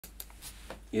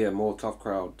Yeah, more tough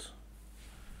crowd.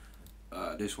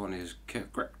 This one is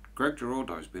Greg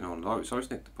Giraldo's been on loads. So is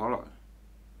Nick Paolo.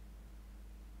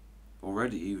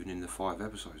 Already, even in the 5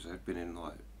 episodes, they've been in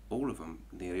like all of them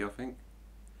nearly, I think.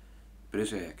 But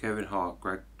it's here: Kevin Hart,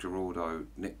 Greg Giraldo,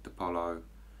 Nick DiPaolo,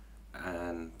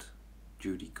 and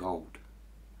Judy Gold.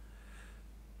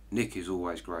 Nick is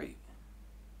always great.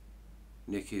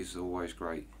 Nick is always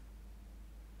great.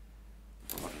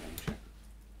 Right, let me check.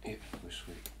 Yeah, we're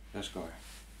sweet. Let's go.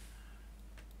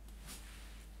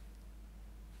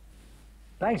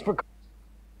 Thanks for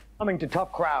coming to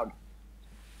Tough Crowd.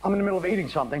 I'm in the middle of eating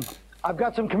something. I've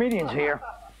got some comedians here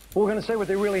who are going to say what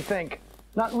they really think,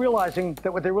 not realizing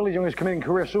that what they're really doing is committing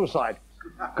career suicide.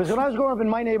 Because when I was growing up in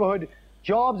my neighborhood,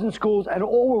 jobs and schools and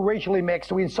all were racially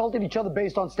mixed. We insulted each other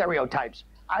based on stereotypes.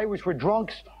 Irish were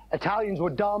drunks, Italians were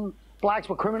dumb, blacks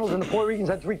were criminals, and the Puerto Ricans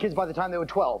had 3 kids by the time they were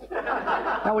 12.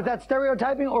 Now, was that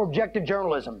stereotyping or objective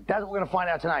journalism? That's what we're going to find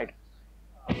out tonight.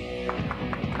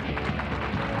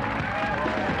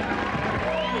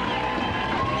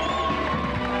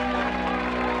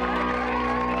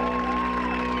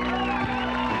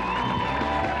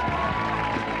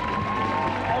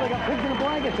 Pigs in a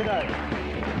blanket today.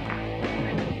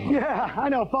 Yeah, I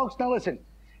know, folks. Now listen,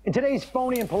 in today's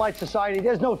phony and polite society,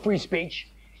 there's no free speech.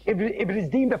 If it is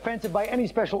deemed offensive by any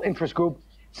special interest group,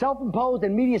 self-imposed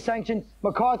and media-sanctioned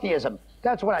McCarthyism.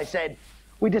 That's what I said.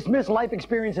 We dismiss life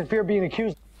experience and fear being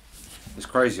accused. It's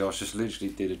crazy. I just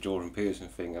literally did a Jordan Peterson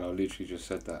thing, and I literally just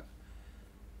said that.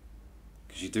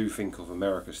 Because you do think of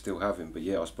America still having, but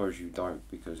yeah, I suppose you don't,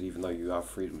 because even though you have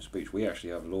freedom of speech, we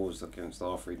actually have laws against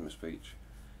our freedom of speech.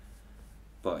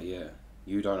 But yeah,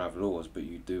 you don't have laws, but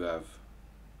you do have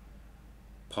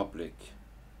public,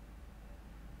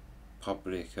 what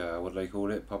do they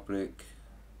call it? Public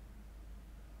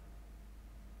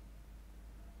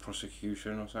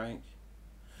prosecution or something.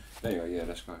 Anyway, yeah,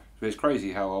 let's go. But it's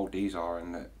crazy how old these are,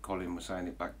 and that Colin was saying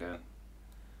it back then.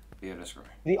 Yeah, let's go.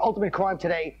 The ultimate crime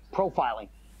today, profiling.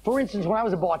 For instance, when I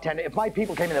was a bartender, if my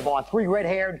people came in the bar, 3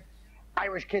 red-haired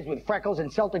Irish kids with freckles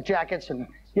and Celtic jackets and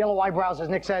yellow eyebrows, as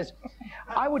Nick says,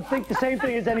 I would think the same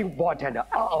thing as any bartender.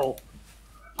 Uh-oh.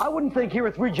 I wouldn't think here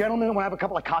are 3 gentlemen who want to have a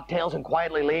couple of cocktails and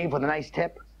quietly leave with a nice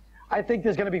tip. I think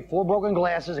there's going to be 4 broken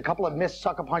glasses, a couple of missed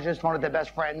sucker punches thrown at their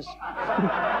best friends.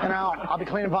 You know, I'll be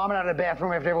cleaning vomit out of the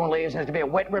bathroom after everyone leaves, and there's going to be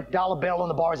a wet, ripped dollar bill on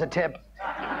the bar as a tip.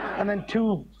 And then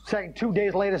 2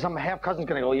 days later, some half-cousin's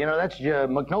going to go, you know, that's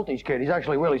McNulty's kid. He's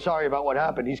actually really sorry about what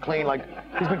happened. He's clean, like,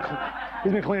 he's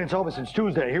been cleaning sober since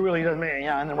Tuesday. He really doesn't mean,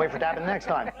 yeah, and then wait for it to happen the next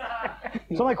time.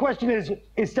 So my question is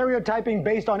stereotyping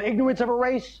based on ignorance of a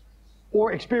race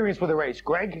or experience with a race?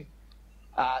 Greg?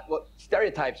 Well,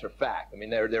 stereotypes are fact. I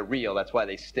mean, they're real. That's why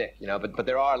they stick, you know. But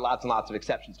there are lots and lots of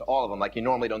exceptions to all of them. Like, you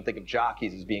normally don't think of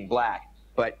jockeys as being black,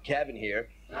 but Kevin here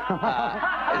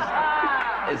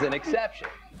is an exception.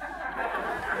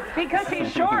 Because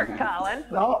he's short, Colin.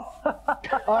 No.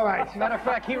 All right. As a matter of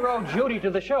fact, he rode Judy to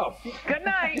the show. Good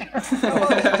night.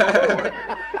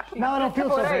 Now I don't feel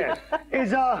so bad.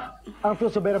 I don't feel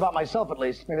so bad about myself, at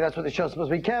least. Maybe that's what the show's supposed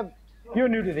to be. Kev, you're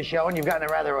new to the show, and you've gotten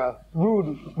a rather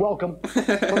rude welcome from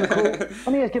the crew. Let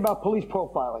me ask you about police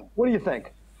profiling. What do you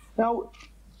think? Now,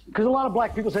 because a lot of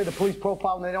black people say the police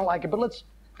profile and they don't like it, but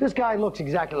this guy looks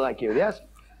exactly like you, yes?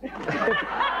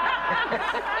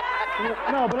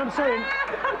 No, but I'm saying,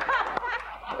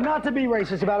 not to be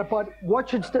racist about it, but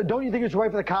don't you think it's right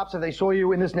for the cops if they saw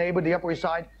you in this neighborhood, the Upper East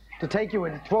Side, to take you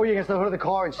and throw you against the hood of the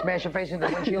car and smash your face into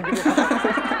the windshield, give you a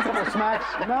couple of smacks?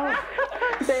 No?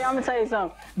 See, I'm gonna tell you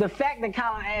something. The fact that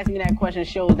Colin asked me that question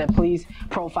shows that police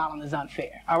profiling is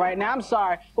unfair. All right, now I'm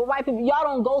sorry, but white people, y'all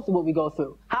don't go through what we go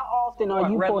through. How often are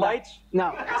you red pulled lights?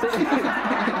 out? No.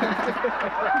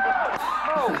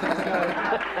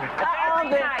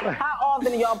 How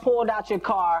often are y'all pulled out your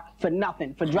car for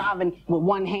nothing, for driving with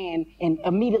one hand and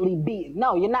immediately beaten?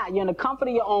 No, you're not. You're in the comfort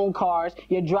of your own cars.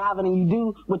 You're driving and you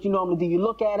do what you normally do. You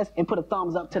look at us and put a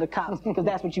thumbs up to the cops because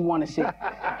that's what you want to see.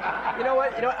 You know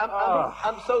what?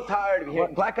 I'm so tired of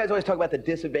hearing black guys always talk about the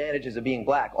disadvantages of being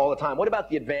black all the time. What about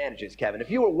the advantages, Kevin? If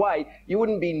you were white, you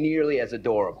wouldn't be nearly as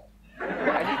adorable.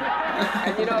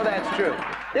 And you know that's true.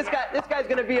 This guy's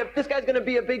gonna be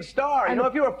a big star. You know,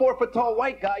 if you were a 4-foot-tall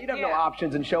white guy, you'd have no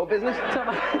options in show business.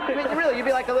 I mean, really, you'd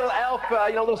be like a little elf,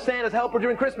 you know, little Santa's helper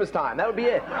during Christmas time. That would be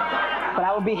it. But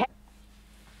I would be.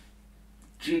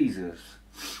 Jesus,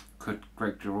 could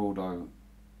Greg Giraldo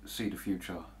see the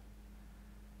future?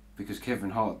 Because Kevin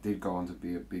Hart did go on to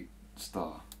be a big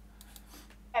star.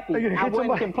 Happy. I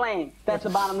wouldn't complain. That's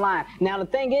the bottom line. Now the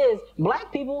thing is,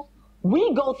 black people,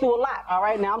 we go through a lot. All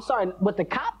right. Now I'm sorry, with the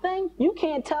cop thing, you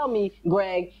can't tell me,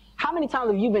 Greg, How many times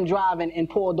have you been driving and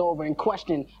pulled over and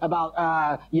questioned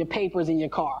about your papers in your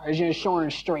car? Is your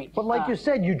insurance straight? But like you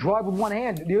said, you drive with one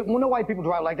hand. No white people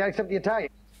drive like that except the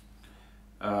Italian.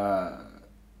 Yeah,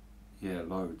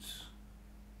 loads.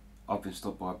 I've been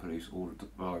stopped by police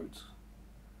loads.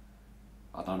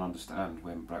 I don't understand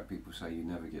when black people say you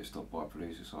never get stopped by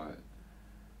police. It's like,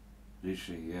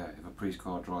 literally, yeah, if a police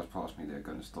car drives past me, they're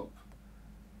going to stop.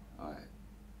 Like,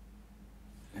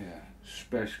 yeah,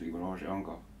 especially when I was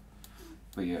younger.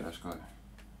 But yeah, let's go.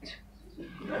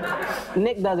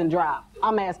 Nick doesn't drive.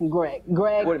 I'm asking Greg.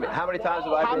 Greg, Wait a minute, how many times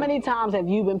have I how many times have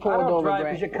you been pulled over, I don't drive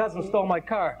Greg? because your cousin stole my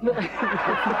car. What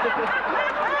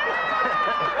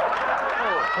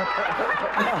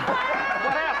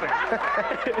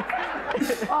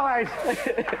happened? All right.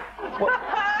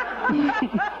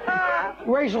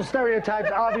 Racial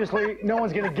stereotypes, obviously, no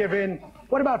one's going to give in.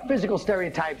 What about physical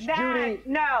stereotypes? Judy?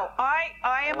 No, I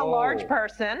am a large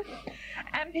person,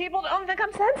 and people don't think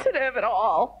I'm sensitive at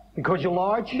all. Because you're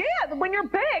large? Yeah, when you're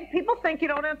big, people think you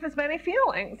don't have as many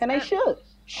feelings. And they should.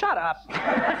 Shut up.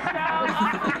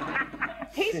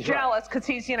 He's jealous because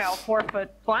he's, 4 foot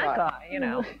black guy,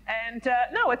 And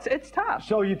no, it's tough.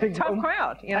 So you think tough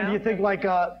crowd, And do you think like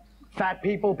fat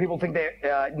people think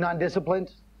they're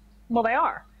non-disciplined? Well, they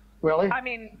are. Really? I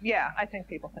mean, yeah, I think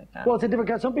people think that. Well, it's a different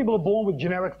kind. Some people are born with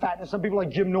generic fatness. Some people like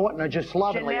Jim Norton are just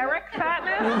slovenly. Generic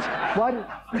fatness? What?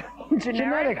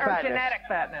 Generic or fatness. genetic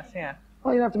fatness? Yeah.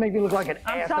 Well, you don't have to make me look like an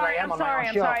ass that I am on my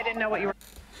own show. I'm sorry, I didn't know what you were.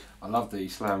 I love that he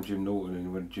slammed Jim Norton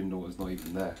and when Jim Norton's not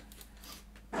even there.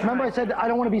 Remember I said I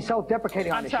don't want to be self-deprecating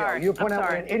on the show. You point out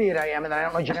what an idiot I am and I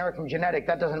don't know generic from genetic.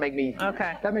 That doesn't make me...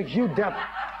 Okay. That makes you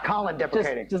Colin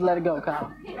deprecating. Just let it go,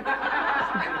 Colin.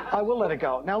 I will let it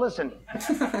go. Now listen,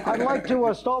 I'd like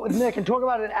to start with Nick and talk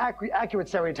about an accurate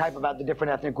stereotype about the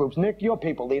different ethnic groups. Nick, your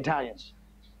people, the Italians.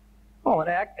 Oh,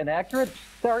 an accurate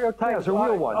stereotype? Yeah, it's a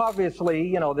real one.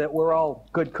 Obviously, that we're all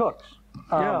good cooks.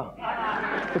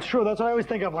 Yeah. It's true. That's what I always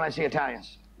think of when I see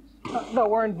Italians. No,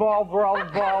 we're involved. We're all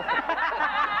involved.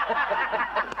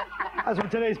 That's from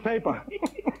today's paper.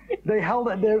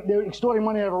 They're extorting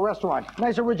money out of a restaurant.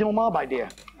 Nice original mob idea.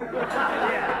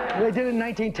 Yeah. They did it in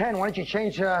 1910. Why don't you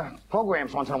change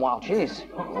programs once in a while? Jeez.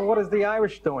 Well, what is the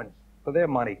Irish doing for their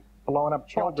money? Blowing up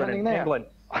children in England.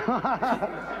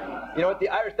 You know what? The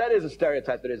Irish, that is a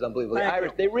stereotype that is unbelievable. The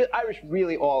Irish, Irish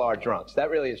really all are drunks. That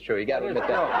really is true. You got to admit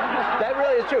that. That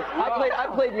really is true. I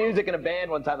played music in a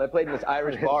band one time. I played in this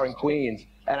Irish bar in Queens,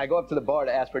 and I go up to the bar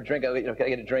to ask for a drink. I go, can I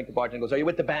get a drink? The bartender goes, "Are you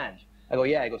with the band?" I go,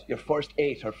 "Yeah." He goes, "Your first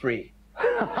 8 are free." See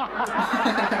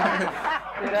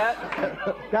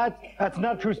that? That's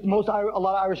not true. A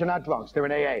lot of Irish are not drunks. They're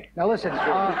in AA. Now listen,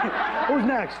 who's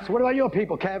next? What about your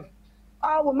people, Kev?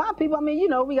 Well, my people, I mean,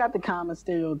 we got the common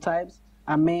stereotypes.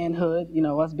 Our manhood,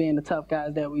 us being the tough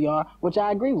guys that we are, which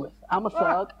I agree with. I'm a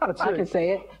thug. I can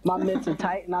say it. My mitts are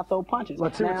tight and I throw punches.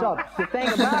 Let's see what's up. The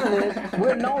thing about it is,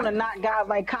 we're known to knock guys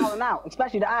like Colin out,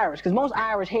 especially the Irish, because most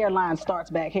Irish hairline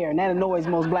starts back here, and that annoys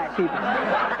most black people.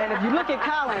 And if you look at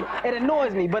Colin, it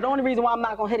annoys me, but the only reason why I'm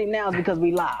not going to hit him now is because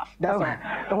we live. That's all.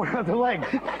 Don't worry about the legs.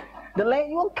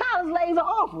 Colin's legs are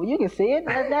awful. You can see it.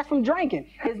 That's from drinking.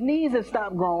 His knees have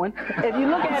stopped growing. If you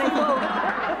look at him close,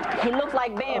 he looks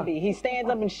like Bambi. He stands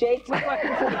up and shakes.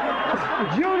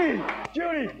 Judy,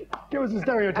 give us a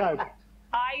stereotype.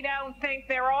 I don't think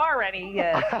there are any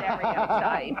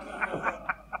stereotypes.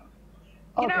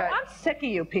 Okay. I'm sick of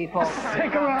you people.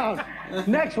 Stick around.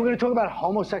 Next, we're going to talk about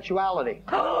homosexuality.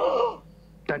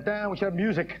 Dun, dun, we should have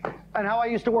music. And how I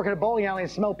used to work at a bowling alley and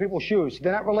smell people's shoes.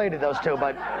 They're not related, those two,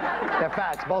 but they're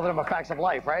facts. Both of them are facts of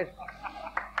life, right?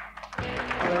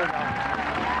 There we go.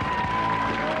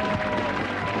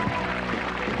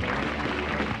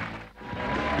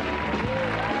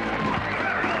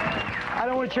 I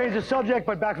don't want to change the subject,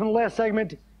 but back from the last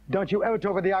segment, don't you ever talk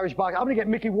about the Irish box. I'm going to get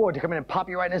Mickey Ward to come in and pop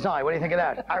you right in his eye. What do you think of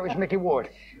that? Irish Mickey Ward.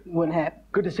 Wouldn't happen.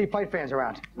 Good to see fight fans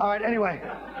around. All right, anyway.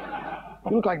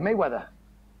 You look like Mayweather.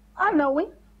 I know we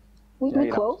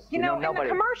close. In the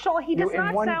commercial, he does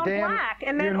not sound black,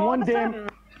 and then all of a sudden...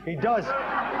 He does. All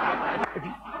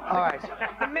right.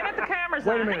 The minute the camera's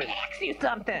on, let me ask you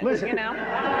something. Listen,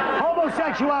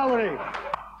 homosexuality.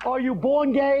 Are you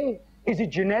born gay? Is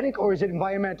it genetic or is it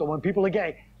environmental when people are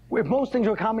gay? If most things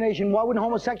are a combination, why wouldn't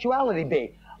homosexuality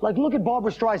be? Like, look at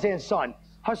Barbra Streisand's son.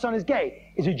 Her son is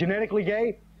gay. Is he genetically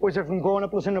gay, or is it from growing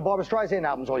up listening to Barbra Streisand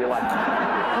albums all your life?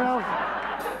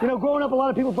 Growing up, a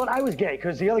lot of people thought I was gay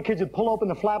because the other kids would pull open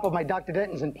the flap of my Dr.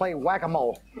 Denton's and play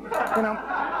whack-a-mole.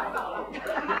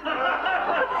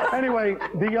 Anyway,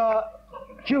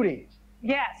 Judy.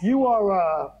 Yes. You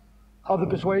are of the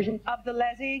persuasion? Of the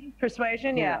Leslie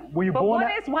persuasion, yeah. Were you but born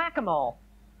what is whack-a-mole?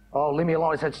 Oh, leave me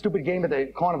alone. It's that stupid game at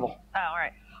the carnival. Oh, all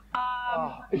right.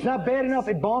 It's not bad enough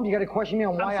it bombed. You got to question me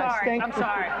on why I stink. I'm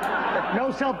sorry. No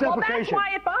self-deprecation. Well, that's why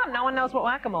it bombed. No one knows what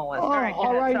whack-a-mole is. Oh,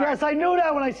 all right. Yes, I knew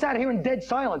that when I sat here in dead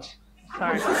silence.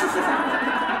 Sorry.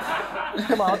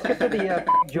 Come on, let's get to the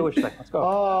Jewish thing. Let's go.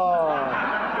 Oh,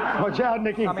 watch out,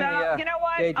 Nikki. So, you know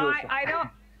what?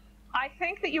 I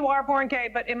think that you are born gay,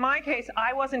 but in my case,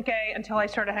 I wasn't gay until I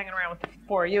started hanging around with the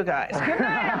four of you guys. Good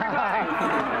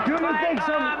night, everybody. Do you think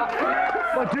so?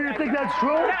 But do you think that's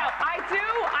true? No,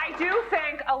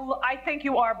 I think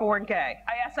you are born gay.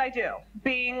 Yes, I do.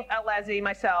 Being a lesbian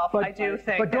myself, I do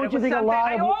think. But don't you think a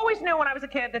lot of... I always knew when I was a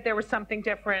kid that there was something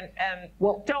different, and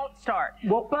don't start.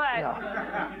 Well, but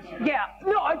yeah,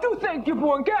 no, I do think you're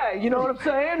born gay. You know what I'm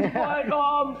saying?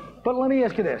 But let me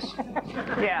ask you this.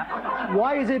 Yeah.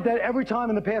 Why is it that every time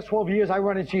in the past 12 years I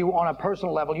run into you on a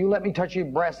personal level, you let me touch your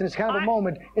breast, and it's kind of a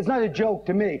moment. It's not a joke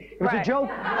to me. If it's a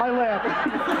joke, I laugh.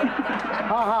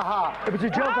 Ha ha ha. If it's a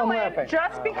joke, I'm laughing.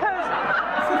 Just because.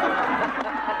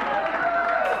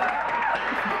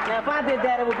 Now, if I did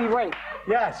that, it would be rape.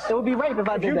 Yes. It would be rape if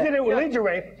I did that. If you did it, it would lead to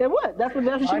rape. It would. That's what she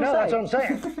was saying. I know, that's what I'm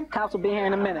saying. Cops will be here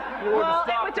in a minute. Well,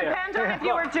 it would depend on if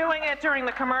you were doing it during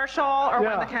the commercial or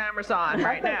when the camera's on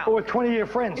right now. Or with 20-year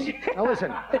friends. Now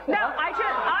listen. No, I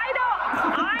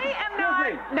am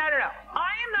not. No.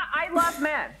 I love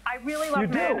men. I really love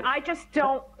men. I just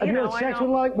don't. Have you had sex with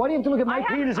like? Why do you have to look at my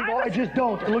penis and go, I just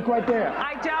don't? Look right there.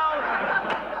 I don't.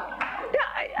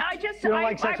 I just. You don't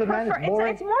like sex with men? It's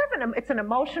boring? It's more of an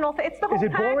emotional thing. It's the whole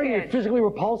package. Is it boring? You're physically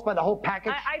repulsed by the whole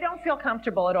package? I don't feel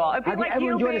comfortable at all. It'd be have like you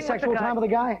ever enjoyed a sexual time with a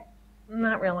guy?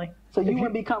 Not really. So you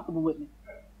wouldn't be comfortable with me?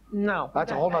 No.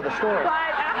 That's a whole nother story. No,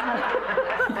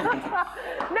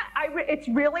 it's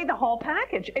really the whole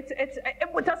package.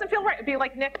 It doesn't feel right. It'd be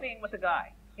like Nick being with a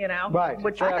guy, you know? Right.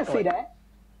 Which I can see that.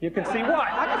 You can see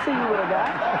what? I can see you with a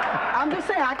guy. I'm just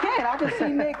saying, I can see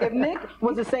Nick. If Nick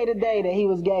was to say today that he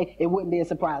was gay, it wouldn't be a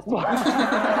surprise to me.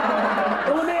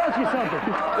 Well, let me ask you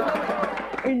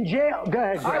something. In jail, go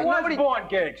ahead, Greg. I was born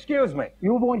gay, excuse me.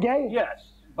 You were born gay?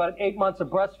 Yes, but 8 months of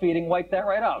breastfeeding wiped that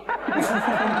right out.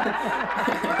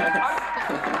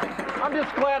 I'm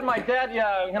just glad my dad,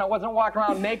 wasn't walking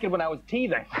around naked when I was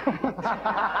teething.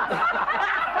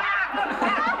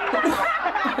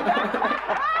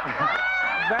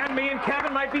 Then me and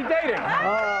Kevin might be dating.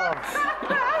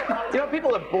 You know,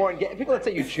 people are born gay. People that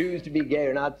say you choose to be gay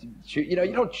or not, you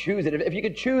don't choose it. If you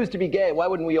could choose to be gay, why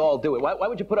wouldn't we all do it? Why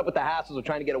would you put up with the hassles of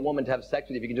trying to get a woman to have sex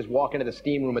with you if you can just walk into the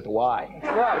steam room at the Y?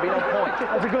 There'd be no point.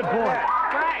 That's a good point.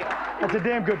 Right. That's a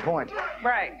damn good point.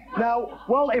 Right. Now,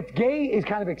 well, if gay is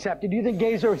kind of accepted, do you think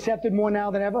gays are accepted more now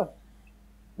than ever?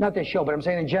 Not this show, but I'm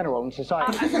saying in general, in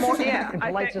society. More, yeah. In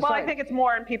polite society. Well, I think it's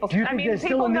more in people's...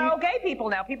 people know gay people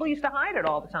now. People used to hide it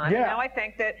all the time. Yeah. Now I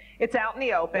think that it's out in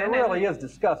the open. It really is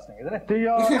disgusting, isn't it? Do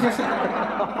you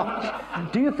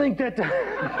think that...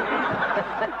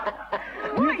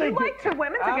 You like two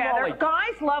women together.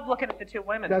 Guys love looking at the two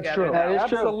women together. That's true. That is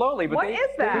true. Absolutely. But What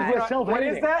is that? What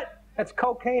is that? That's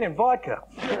cocaine and vodka.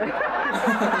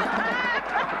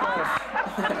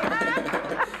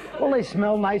 Well, they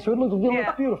smell nice. It looks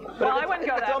beautiful. Well, I wouldn't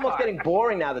go that It's almost far. getting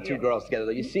boring now, the two girls together,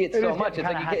 though. You see it so much. It's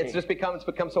like it's just become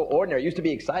so ordinary. It used to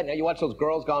be exciting. Now you watch those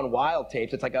Girls Gone Wild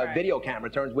tapes. It's like a video camera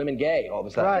turns women gay all of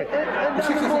a sudden. Right. It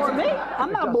doesn't bore me.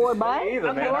 I'm not bored by it.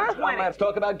 Either, man. Let's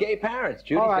talk about gay parents.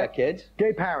 Judy's got kids.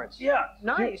 Gay parents. Yeah.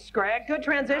 Nice, Greg. Good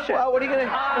transition. Well, what are you going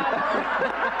to...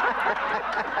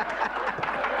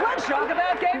 Let's talk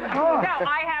about gay. No,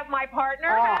 I have my partner.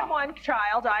 Had one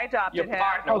child. I adopted him.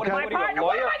 Partner. Okay. My partner.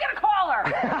 What am I going to call her?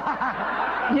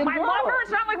 My lover.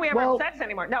 It's not like we ever have sex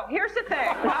anymore. No. Here's the thing.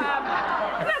 No,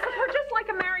 because we're just like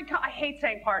a married couple. I hate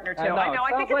saying partner too. I know.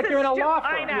 I think like it's you're in a law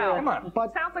firm. I know. Come on.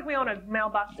 But sounds like we own a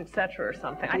mailbox, etc. or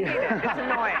something. I hate it. It's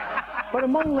annoying. But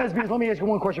among lesbians, let me ask you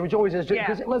one question, which always is,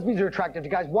 because lesbians are attractive to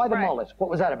guys. Why the mullet? What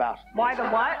was that about? Why the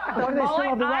what? Why do they still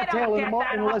have the rat tail in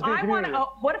the lesbian community?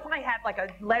 What if I had like a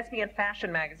lesbian fashion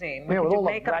magazine? Yeah, with all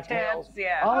the makeup rat tails. tips.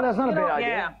 Yeah. Oh, that's not a bad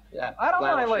idea. Yeah. I don't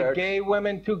mind like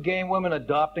shirts. two gay women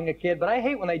adopting a kid, but I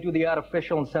hate when they do the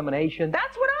artificial insemination.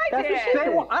 That's what I did.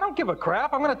 I don't give a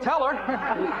crap. I'm going to tell her.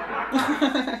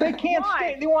 They can't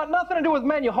stay. They want nothing to do with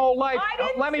men your whole life.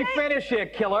 Let me finish here,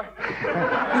 killer.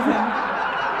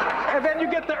 And then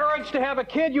you get the urge to have a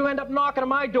kid, you end up knocking on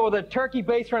my door with a turkey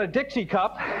baster and a Dixie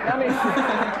cup. I mean,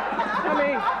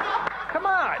 come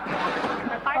on.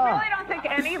 I really don't think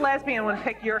any lesbian would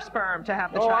pick your sperm to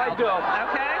have the child. I do.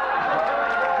 Okay?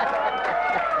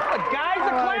 The guys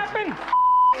are clapping.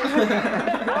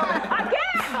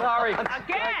 Again! Sorry.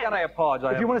 Again! I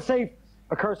apologize. If you want to say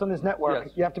a curse on this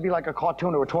network, you have to be like a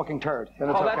cartoon or a talking turd. Then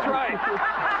it's okay. That's right.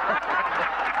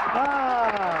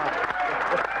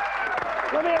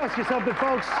 ask you something,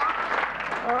 folks.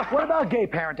 What about gay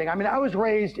parenting? I mean, I was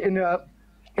raised in a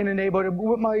neighborhood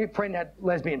with my friend had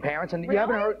lesbian parents, and you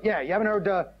haven't heard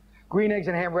green eggs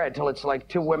and ham red till it's like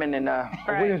two women in a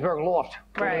Williamsburg loft.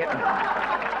 Right.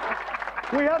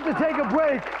 We have to take a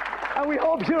break, and we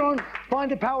hope you don't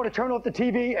find the power to turn off the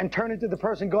TV and turn into the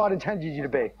person God intended you to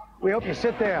be. We hope you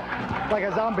sit there like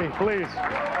a zombie, please.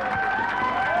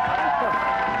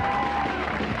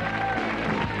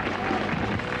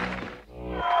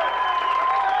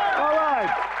 All right.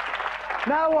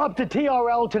 Now up to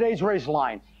TRL, today's race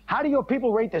line. How do your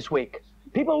people rate this week?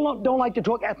 People don't like to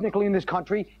talk ethnically in this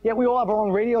country, yet we all have our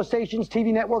own radio stations,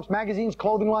 TV networks, magazines,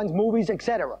 clothing lines, movies,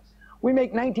 etc. We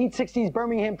make 1960s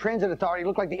Birmingham Transit Authority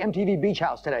look like the MTV Beach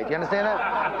House today. Do you understand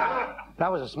that?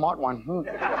 That was a smart one.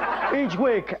 Each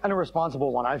week, and a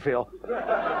responsible one, I feel.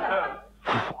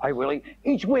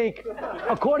 Each week,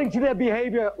 according to their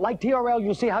behavior, like TRL,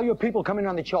 you'll see how your people come in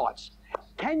on the charts.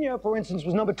 Kenya, for instance,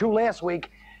 was number 2 last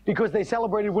week because they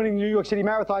celebrated winning the New York City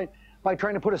Marathon by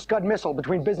trying to put a Scud missile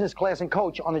between business class and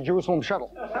coach on the Jerusalem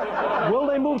shuttle. Will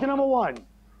they move to number 1?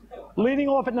 Leading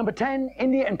off at number 10,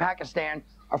 India and Pakistan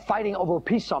are fighting over a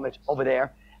peace summit over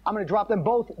there. I'm going to drop them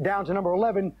both down to number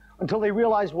 11 until they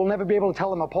realize we'll never be able to tell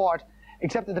them apart,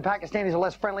 except that the Pakistanis are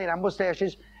less friendly and have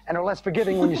mustaches and are less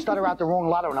forgiving when you stutter out the wrong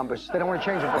lotto numbers. They don't want to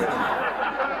change it for you.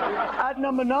 At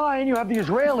number 9, you have the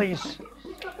Israelis.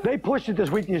 They pushed it this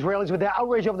week, the Israelis, with their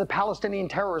outrage over the Palestinian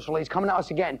terrorist release coming to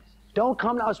us again. Don't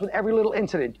come to us with every little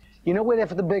incident. You know we're there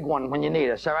for the big one when you need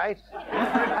us, all right?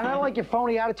 And I don't like your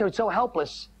phony attitude, so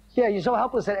helpless. Yeah, you're so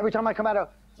helpless that every time I come out of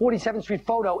 47th Street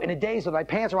photo in a daze with my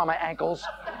pants around my ankles,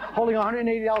 holding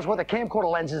 $180 worth of camcorder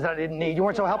lenses that I didn't need. You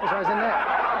weren't so helpless when I was in there.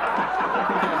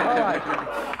 All right.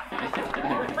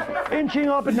 Inching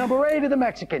up at number 8 are the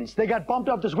Mexicans. They got bumped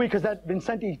up this week because that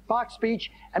Vicente Fox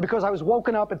speech and because I was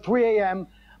woken up at 3 a.m.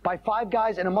 by 5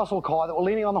 guys in a muscle car that were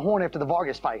leaning on the horn after the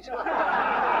Vargas fight.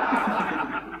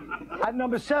 At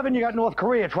number 7, you got North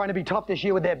Korea trying to be tough this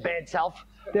year with their bad self.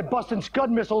 They're busting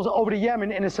Scud missiles over to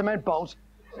Yemen in a cement boat.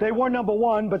 They were number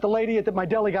 1, but the lady at my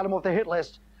deli got them off the hit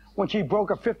list when she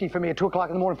broke a 50 for me at 2 o'clock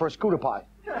in the morning for a scooter pie.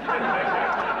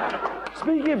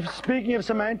 Speaking of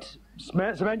cement,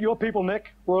 your people,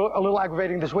 Nick, were a little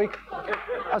aggravating this week.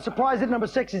 A surprise at number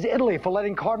 6 is Italy for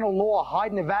letting Cardinal Law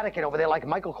hide in the Vatican over there like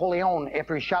Michael Corleone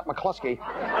after he shot McCluskey.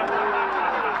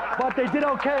 But they did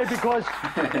okay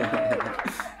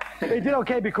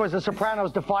because The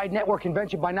Sopranos defied network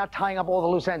convention by not tying up all the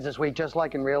loose ends this week, just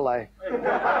like in real life.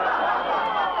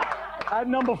 At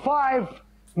number 5,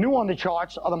 new on the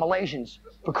charts, are the Malaysians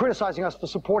for criticizing us for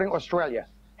supporting Australia.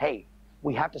 Hey,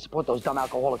 we have to support those dumb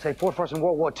alcoholics. They fought for us in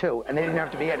World War II, and they didn't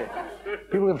have to be in it.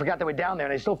 People forgot they were down there,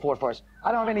 and they still fought for us.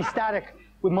 I don't have any static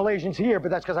with Malaysians here, but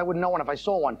that's because I wouldn't know one if I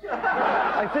saw one.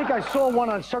 I think I saw one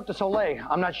on Cirque du Soleil.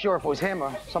 I'm not sure if it was him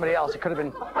or somebody else. It could have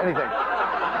been anything.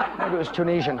 Maybe it was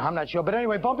Tunisian. I'm not sure. But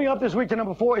anyway, bumping up this week to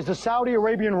number 4 is the Saudi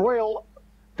Arabian royal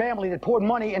family that poured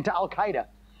money into Al-Qaeda.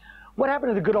 What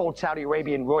happened to the good old Saudi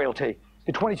Arabian royalty?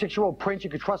 The 26-year-old prince you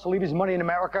could trust to leave his money in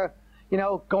America, you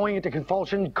know, going into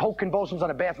coke convulsions on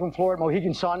a bathroom floor at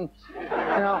Mohegan Sun, you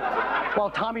know, while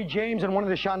Tommy James and one of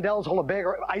the Shondells hold a bag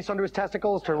of ice under his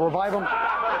testicles to revive him.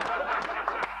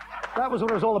 That was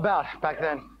what it was all about back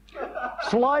then.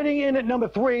 Sliding in at number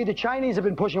 3, the Chinese have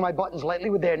been pushing my buttons lately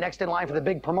with their next in line for the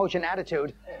big promotion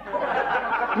attitude.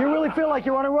 You really feel like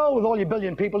you're on a roll with all your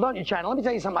billion people, don't you, China? Let me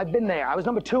tell you something. I've been there. I was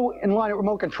number 2 in line at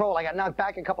remote control. I got knocked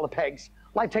back a couple of pegs.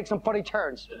 Life takes some funny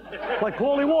turns. Like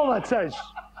Paulie Walnut says,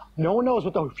 no one knows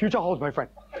what the future holds, my friend.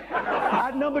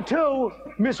 At number 2,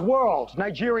 Miss World.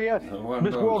 Nigeria,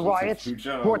 Miss World riots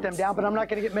brought them down, but I'm not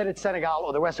going to get mad at Senegal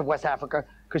or the rest of West Africa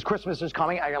because Christmas is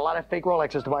coming. I got a lot of fake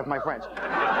Rolexes to buy for my friends.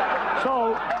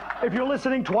 So, if you're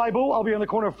listening, Twibu, I'll be on the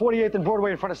corner of 48th and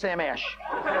Broadway in front of Sam Ash.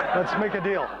 Let's make a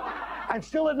deal. And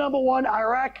still at number 1,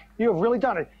 Iraq, you have really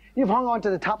done it. You've hung on to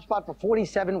the top spot for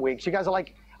 47 weeks. You guys are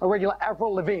like a regular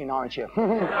Avril Lavigne, aren't you?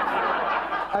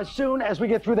 As soon as we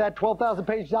get through that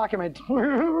 12,000-page document,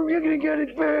 you're going to get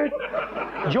it, man.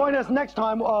 Join us next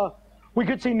time. We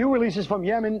could see new releases from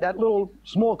Yemen, that little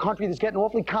small country that's getting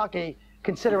awfully cocky,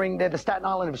 considering they're the Staten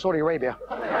Island of Saudi Arabia.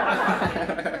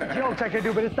 Jokes I could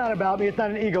do, but it's not about me. It's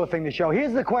not an ego thing to show.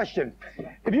 Here's the question.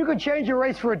 If you could change your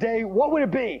race for a day, what would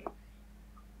it be?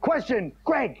 Question,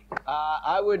 Greg.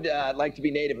 I would like to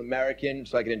be Native American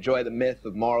so I could enjoy the myth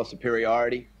of moral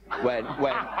superiority. When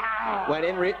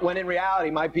in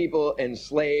reality, my people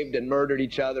enslaved and murdered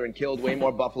each other and killed way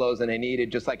more buffaloes than they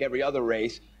needed, just like every other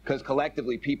race, because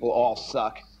collectively people all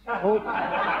suck.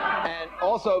 And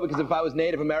also because if I was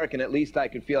Native American, at least I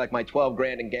could feel like my 12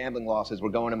 grand in gambling losses were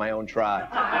going to my own tribe.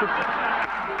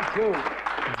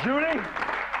 Judy?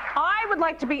 would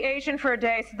like to be Asian for a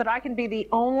day so that I can be the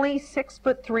only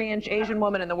 6'3" Asian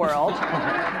woman in the world.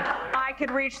 I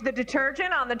could reach the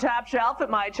detergent on the top shelf at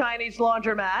my Chinese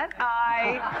laundromat.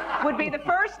 I would be the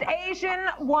first Asian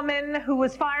woman who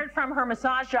was fired from her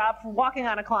massage job for walking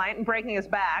on a client and breaking his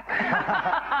back.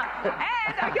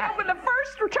 And I could open the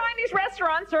first Chinese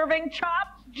restaurant serving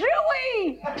chopped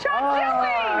Jewy! Chopped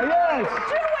Jewy! Yes!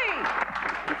 Jewy!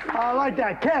 I like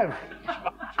that. Kev.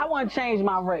 I want to change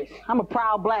my race. I'm a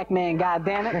proud black man,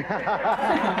 goddammit.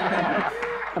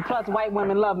 And plus, white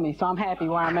women love me, so I'm happy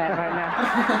where I'm at right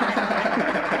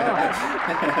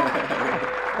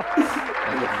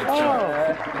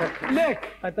Oh, Nick.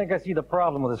 I think I see the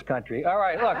problem with this country. All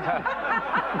right, look.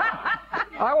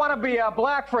 I want to be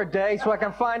black for a day so I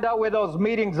can find out where those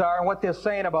meetings are and what they're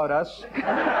saying about us.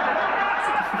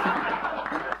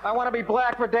 I want to be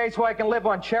black for a day so I can live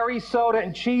on cherry soda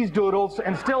and cheese doodles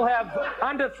and still have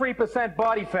under 3%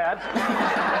 body fat.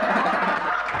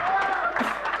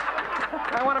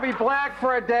 I want to be black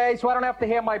for a day so I don't have to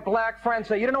hear my black friends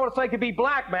say, "You don't know what it's like to be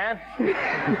black, man."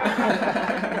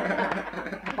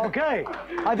 Okay,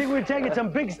 I think we've taken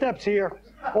some big steps here,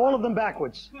 all of them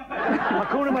backwards.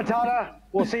 Hakuna Matata,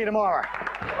 we'll see you tomorrow.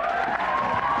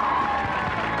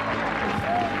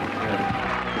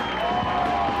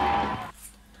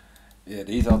 Yeah,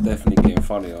 these are definitely getting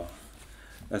funnier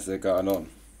as they're going on.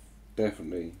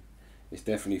 Definitely. It's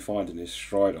definitely finding its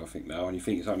stride, I think, now. And you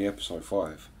think it's only episode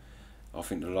 5. I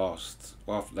think the last...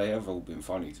 Well, they have all been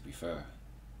funny, to be fair.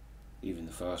 Even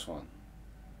the first one.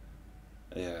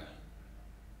 Yeah.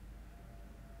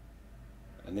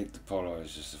 And Nick DiPaolo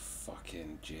is just a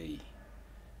fucking G.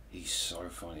 He's so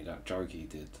funny. That joke he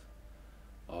did.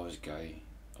 I was gay.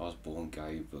 I was born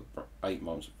gay, but 8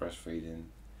 months of breastfeeding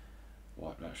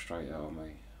wiped that straight out of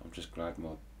me. I'm just glad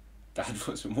my dad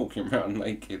wasn't walking around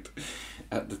naked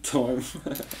at the time.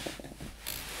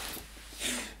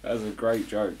 That's a great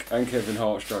joke. And Kevin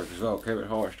Hart's joke as well. Kevin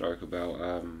Hart's joke about,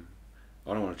 I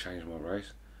don't want to change my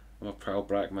race. I'm a proud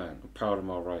black man. I'm proud of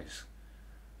my race.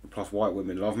 And plus white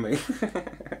women love me.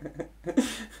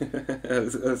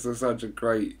 that's such a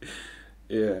great,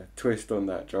 twist on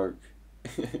that joke.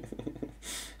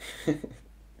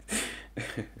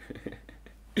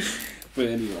 But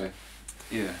anyway,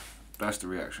 that's the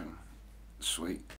reaction. Sweet.